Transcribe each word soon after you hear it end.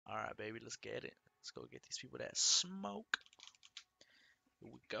Alright, baby, let's get it. Let's go get these people that smoke. Here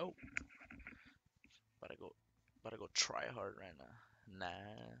we go. About to go try hard right now. Nah,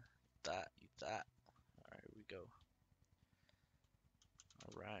 you thought. Alright, here we go.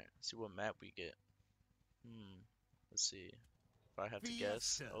 Alright, see what map we get. Let's see. If I have to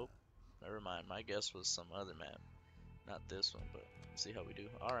guess. Oh, never mind. My guess was some other map. Not this one, but let's see how we do.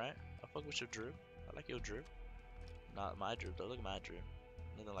 Alright, I fuck with your drip. I like your drip. Not my drip though. Look at my drip.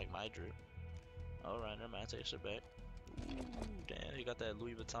 Nothing like my drip. Alright, never mind. Take shit back. Ooh, damn, you got that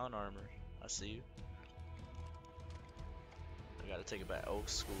Louis Vuitton armor. I see you. I gotta take it back old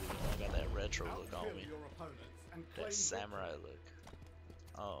school. You know, I got that retro look on me. That samurai look.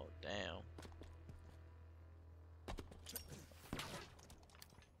 Oh, damn.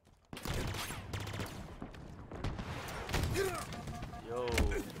 Yo,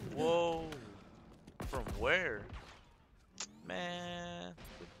 whoa. From where? Man.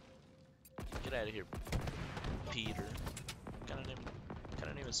 Get out of here, Peter. What kind of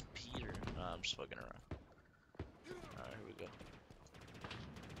name is Peter? No, I'm just fucking around. Alright, here we go.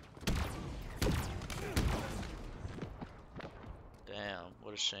 Damn,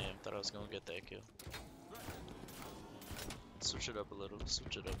 what a shame. Thought I was gonna get that kill. Switch it up a little,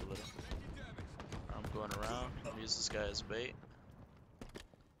 switch it up a little. I'm going around. I'm gonna use this guy as bait.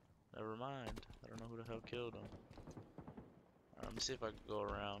 Never mind. I don't know who the hell killed him. Alright, let me see if I can go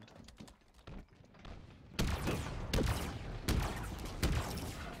around.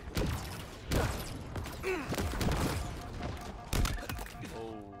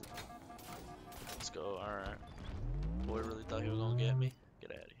 Oh. Let's go, alright. Boy really thought he was gonna get me.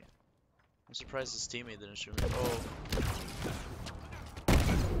 Get out of here. I'm surprised his teammate didn't shoot me. Oh.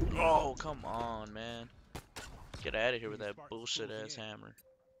 Oh, come on, man. Get out of here with that bullshit ass hammer.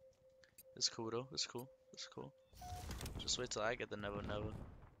 It's cool though. It's cool. It's cool. Just wait till I get the never never. I'm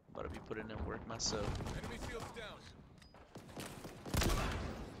about to be putting in work myself. Enemy field's down.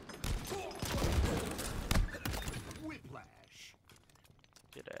 Whiplash.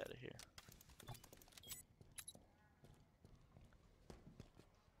 Get out of here.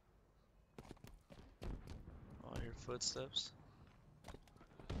 Oh, I hear footsteps.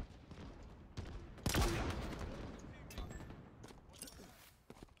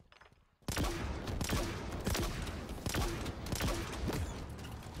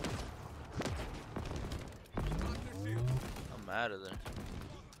 I'm out of there.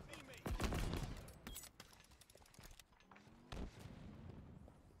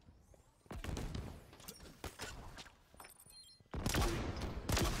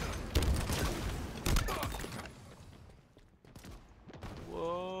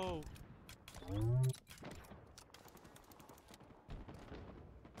 Whoa.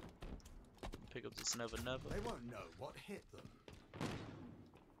 Pick up this never never. They won't know what hit them.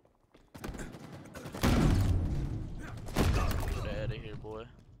 Get out of here, boy.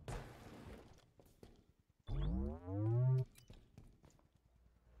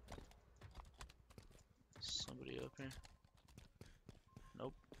 Somebody up here.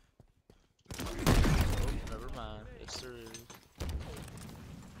 Nope. Oh, never mind. Yes, there is.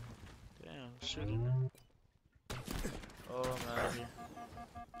 Damn, shooting there. Oh, I'm out of here.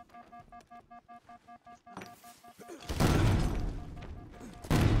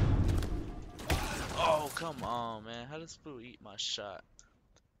 Oh, come on, man. How does fool eat my shot?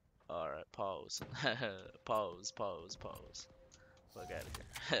 Alright, pause. Pause. Fuck out of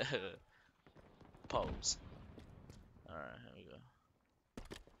here. Pause. Alright, here we go.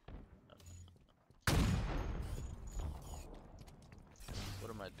 What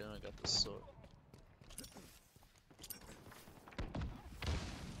am I doing? Got the sword.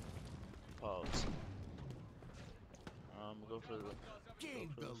 Pause. Go for the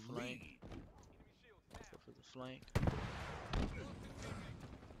flank. Go for the flank.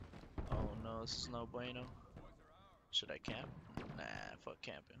 Oh no, this is no bueno. Should I camp? Nah, fuck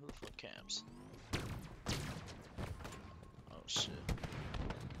camping. Who the fuck camps? Oh shit.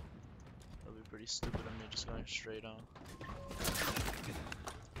 That'll be pretty stupid of me just going straight on.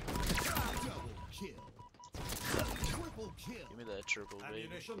 Give me that triple, baby.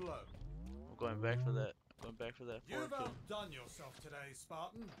 I'm going back for that. Going back for that 4 kill. You've outdone yourself today,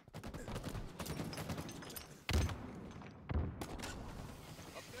 Spartan.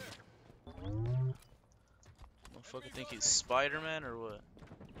 Motherfucker think he's Spider-Man or what?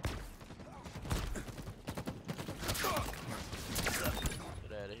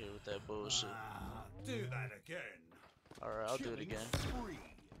 Get out of here with that bullshit. Do that again. Alright, I'll do it again.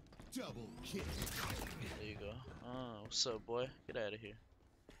 Double kill. There you go. Oh, what's up, boy? Get out of here.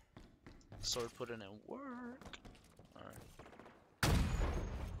 Sword putting in work. Alright.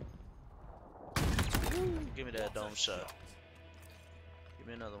 me that dome shot. Give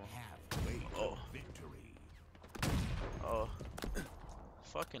me another one. Oh. Oh.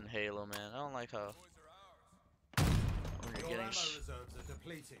 Fucking Halo, man. I don't like how when you're Your getting ammo reserves are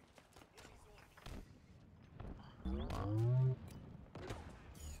depleting.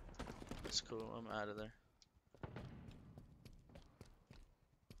 That's cool. I'm out of there.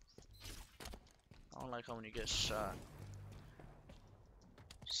 I don't like how when you get shot.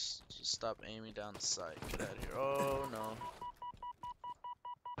 Just stop aiming down the sight. Get out of here. Oh no.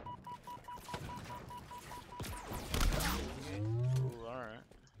 Ooh, alright.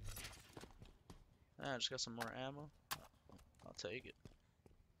 I just got some more ammo. I'll take it.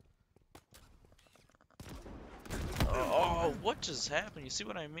 Oh, what just happened? You see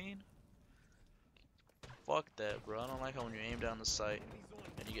what I mean? Fuck that, bro. I don't like how when you aim down the sight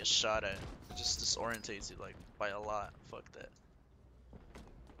and you get shot at, it just disorientates you like by a lot. Fuck that.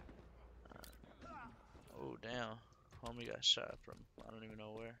 Oh damn, homie got shot from I don't even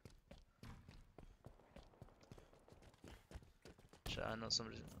know where. Shit, I know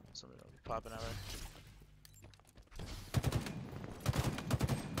somebody gonna be popping out there.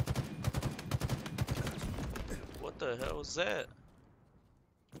 What the hell was that?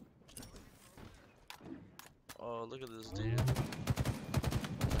 Oh, look at this dude.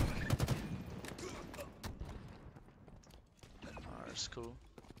 Alright, that's cool.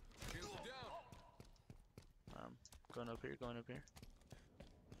 Going up here, going up here.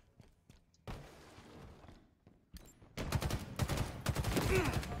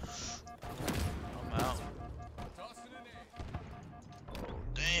 I'm out. Oh,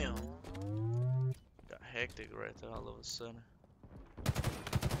 damn. Got hectic right there all of a sudden.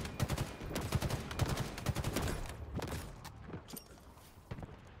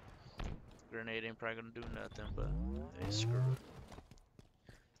 Grenade ain't probably gonna do nothing, but hey, screw it.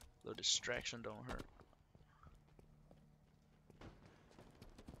 Little distraction don't hurt.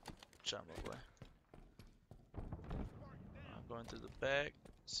 Shot my boy. I'm going through the back,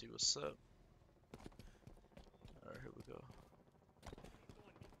 see what's up. Alright, here we go.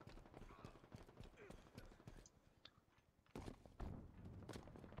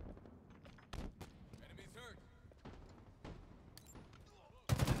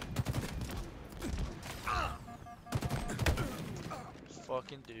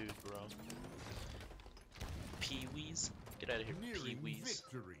 Fucking dude, bro. Pee-wees? Get out of here, Pee-wees.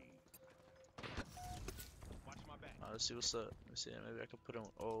 Let's see what's up. Let's see, maybe I can put him.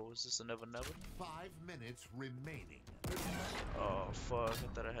 Oh, is this a never never? 5 minutes remaining. Oh, fuck. I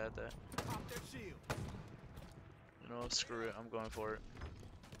thought I had that. You know, screw it. I'm going for it.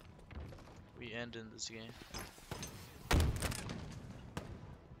 We ending this game.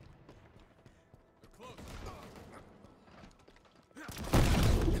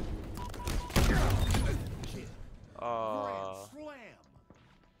 Oh,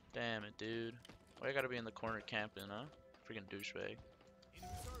 damn it, dude. Why I gotta be in the corner camping, huh? Freaking douchebag.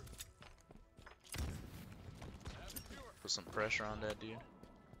 Put some pressure on that dude.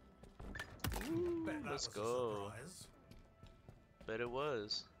 Ooh, let's go. Bet it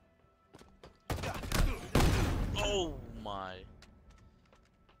was. Oh my.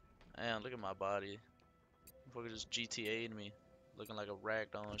 Man, look at my body. Fucker just GTA'd me. Looking like a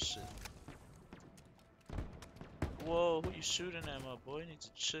ragdoll and shit. Whoa, who you shooting at, my boy? You need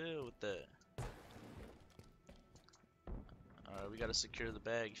to chill with that. Alright, we gotta secure the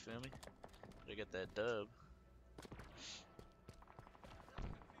bag, you feel me? Gotta get that dub.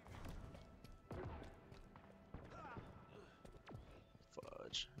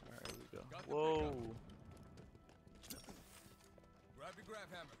 Fudge. Alright, here we go. Whoa! Grab your grab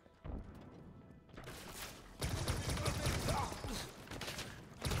hammer.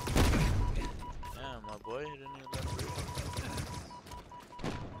 Damn, my boy, he didn't even let me.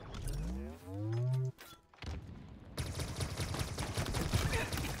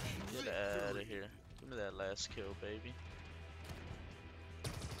 Get out of here. Give me that last kill, baby.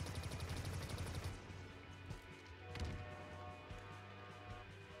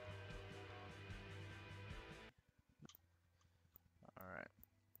 Alright.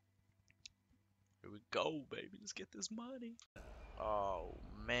 Here we go, baby. Let's get this money. Oh,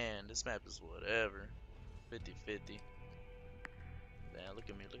 man. This map is whatever. 50-50. Damn, look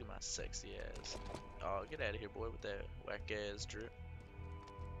at me. Look at my sexy ass. Oh, get out of here, boy, with that whack ass drip.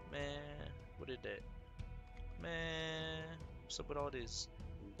 Man, what is that? Man, what's up with all this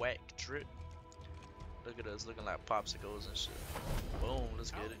whack drip? Look at us looking like popsicles and shit. Boom,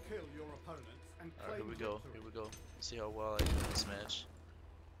 let's get it. Alright, here we go. Here we go. See how well I do in this match.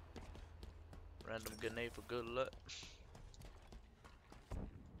 Random grenade for good luck.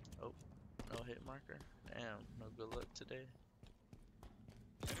 Oh, No hit marker. Damn, no good luck today.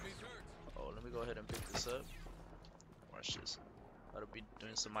 Enemies hurt. Oh, let me go ahead and pick this up. Watch this. About to be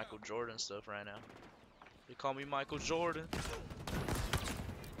doing some Michael Jordan stuff right now. They call me Michael Jordan.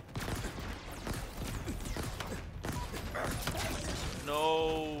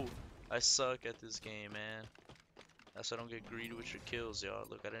 No, I suck at this game, man. That's why I don't get greedy with your kills, y'all.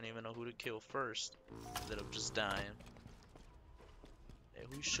 Look, I didn't even know who to kill first. Ended up just dying. Hey,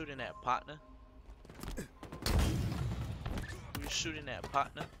 who's shooting at, partner? Who's shooting at,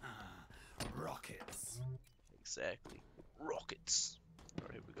 partner? Rockets. Exactly. Rockets.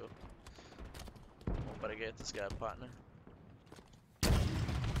 Alright, here we go. I'm about to get this guy, partner.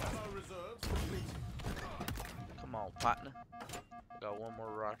 Ammo reserves depleted. Come on, partner. Got one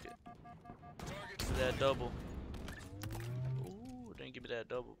more rocket. Target Give me that double. Ooh, didn't give me that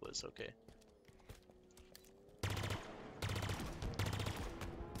double, but it's okay.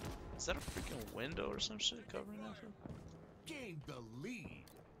 Is that a freaking window or some shit covering that? Gained the lead.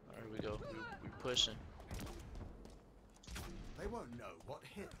 Alright, here we go. We pushing. They won't know what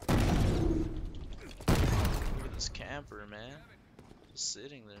hit. Look at this camper, man. Just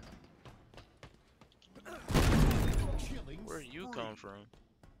sitting there. Killing Where you spree. come from?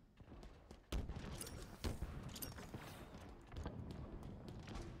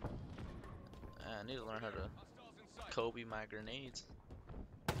 I need to learn how to hostiles in sight. Kobe my grenades.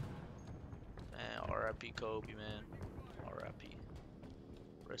 Man, R.I.P. Kobe, man. R.I.P.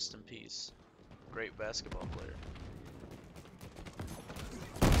 Rest in peace. Great basketball player.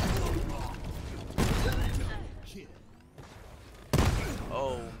 Kill.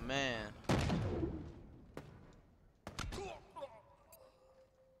 Oh, man.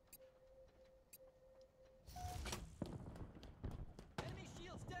 Enemy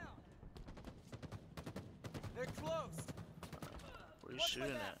shields down. They're close. Where you Watch my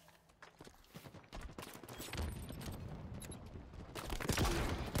shooting back. at?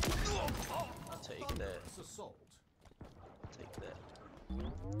 Take that. Thunderous assault. Take that.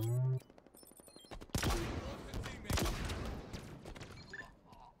 Lost a teammate.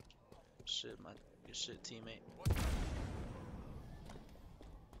 Shit, my good shit, teammate.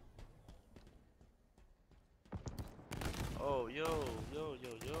 Oh, yo. You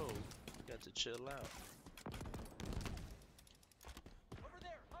got to chill out. Over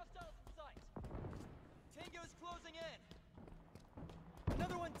there, hostiles in sight. Tango is closing in.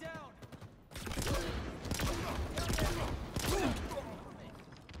 Another one down.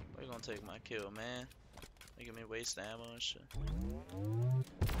 Why you gonna take my kill, man? Making me waste ammo and shit.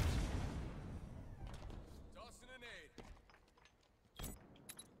 Tossing an aid.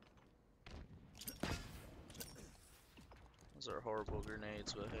 Those are horrible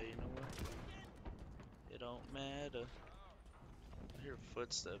grenades, but hey, you know what? It don't matter. I hear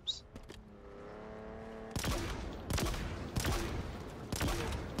footsteps.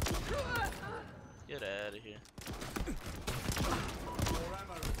 Get out of here. Your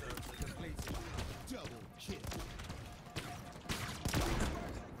ammo reserves are depleted. Double kill.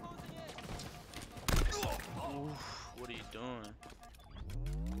 Oof, what are you doing?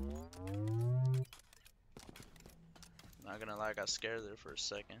 Not gonna lie, I got scared there for a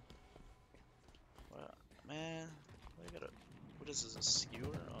second. What, man? Why you gotta? What is this? A skewer?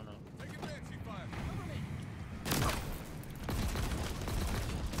 Oh no. Take advantage, fire.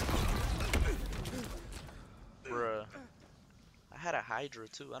 Bruh. I had a Hydra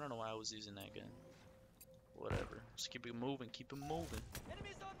too. I don't know why I was using that gun. Whatever. Just keep it moving. Keep it moving.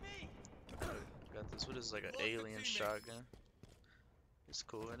 Enemies on me. Got this. What is like an Lost a alien teammate. shotgun? It's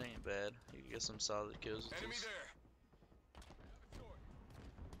cool. It ain't bad. You can get some solid kills with Enemy this. there.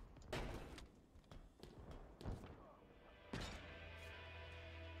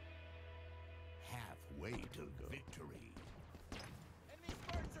 Halfway to victory. Enemy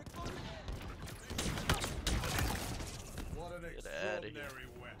Spartans are closing in. What an Get outta extraordinary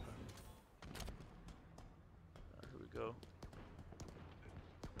here. weapon. Here we go.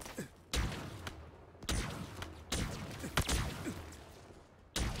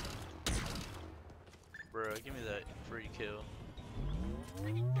 Bruh, give me that free kill.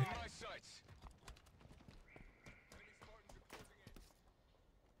 In my sights. Enemy Spartans are closing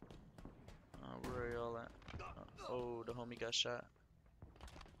in. Where are y'all at? Oh, the homie got shot.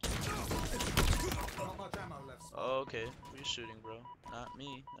 Not much ammo left. Oh, okay. Who you shooting, bro? Not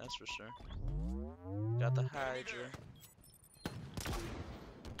me, that's for sure. Got the Hydra.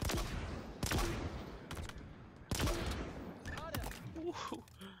 Got him. Ooh,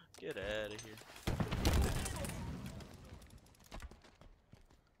 get out of here.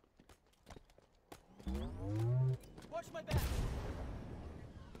 Watch my back.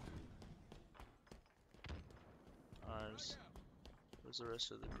 Where's the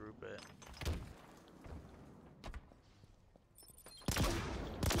rest of the group at?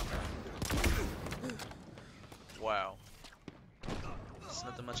 Wow. There's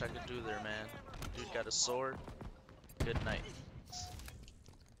nothing much I could do there, man. Dude got a sword. Good night.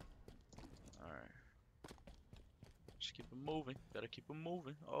 Alright. Just keep it moving. Gotta keep it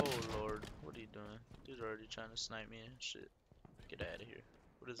moving. Oh lord. What are you doing? Dude's already trying to snipe me and shit. Get out of here.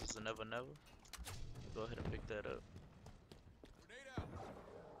 What is this? A never never? Go ahead and pick that up. Grenade out.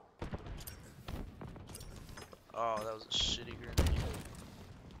 Oh, that was a shitty grenade.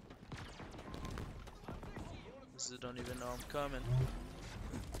 This dude don't even know I'm coming.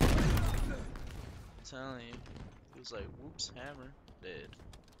 I'm telling you. He was like, whoops, hammer. Dead.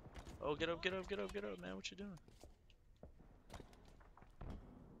 Oh, get up, get up, get up, get up, man. What you doing?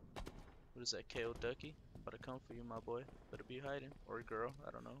 What is that, KO Ducky? I'm about to come for you, my boy. Better be hiding. Or girl,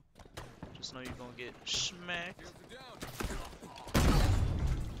 I don't know. Just know you're gonna get smacked.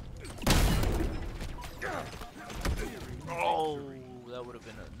 Oh, that would have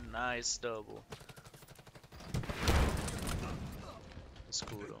been a nice double. It's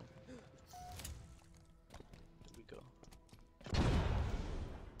cool though. Here we go.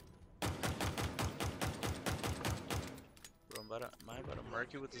 Bro, am I about to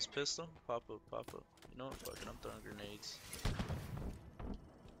mark you with this pistol? Pop up, pop up. You know what? Fuck it, I'm throwing grenades.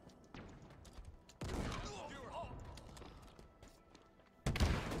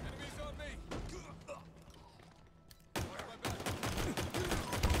 Enemies on me. Watch my back.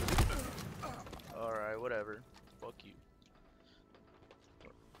 Alright, whatever. Fuck you.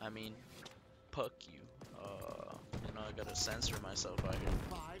 I mean, puck you. You know, I gotta censor myself out here.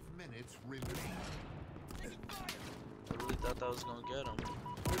 5 minutes remaining. I really thought that was gonna get him.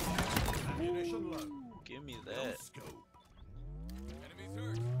 Ammunition low. Give me No that. scope. Enemies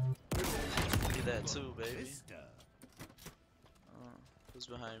hurt. Give me that too, baby. Vista. Who's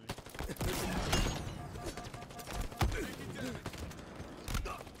behind me?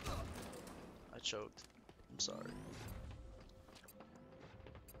 I choked. I'm sorry.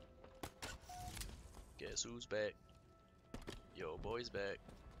 Guess who's back? Yo, boy's back.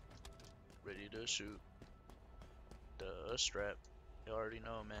 Ready to shoot. The strap. You already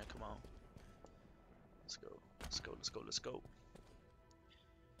know, man. Come on. Let's go. Let's go. Let's go. Let's go.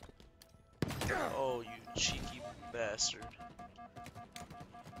 Oh, you cheeky bastard.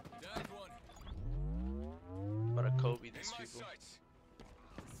 Down one. About to Kobe In these my people. sights.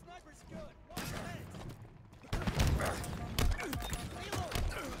 Sniper's good. Watch your heads. Reload.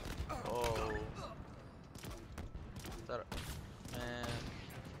 Oh. That, man.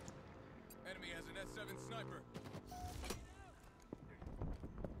 Enemy has an S7 sniper.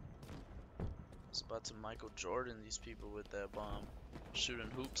 I was about to Michael Jordan these people with that bomb.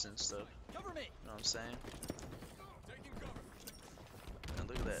 Shooting hoops and stuff. Cover me. You know what I'm saying? Taking cover. And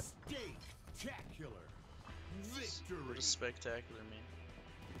look at that. Spectacular. What Victory. does spectacular mean?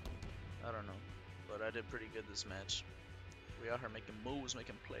 I don't know. But I did pretty good this match. We out here making moves,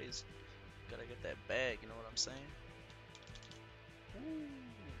 making plays. Gotta get that bag, you know what I'm saying? Woo,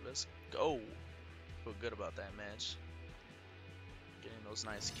 let's go. Feel good about that match. Getting those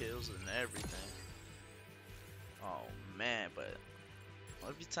nice kills and everything. Oh man, but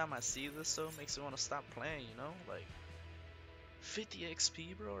every time I see this though, it makes me want to stop playing, you know? Like 50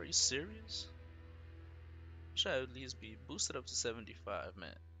 XP, bro, are you serious? Should at least be boosted up to 75,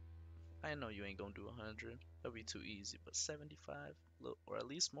 man. I know you ain't gonna do 100. That'd be too easy, but 75, or at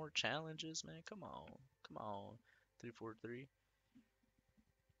least more challenges, man. Come on, come on. 343.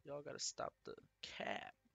 Y'all gotta stop the cap.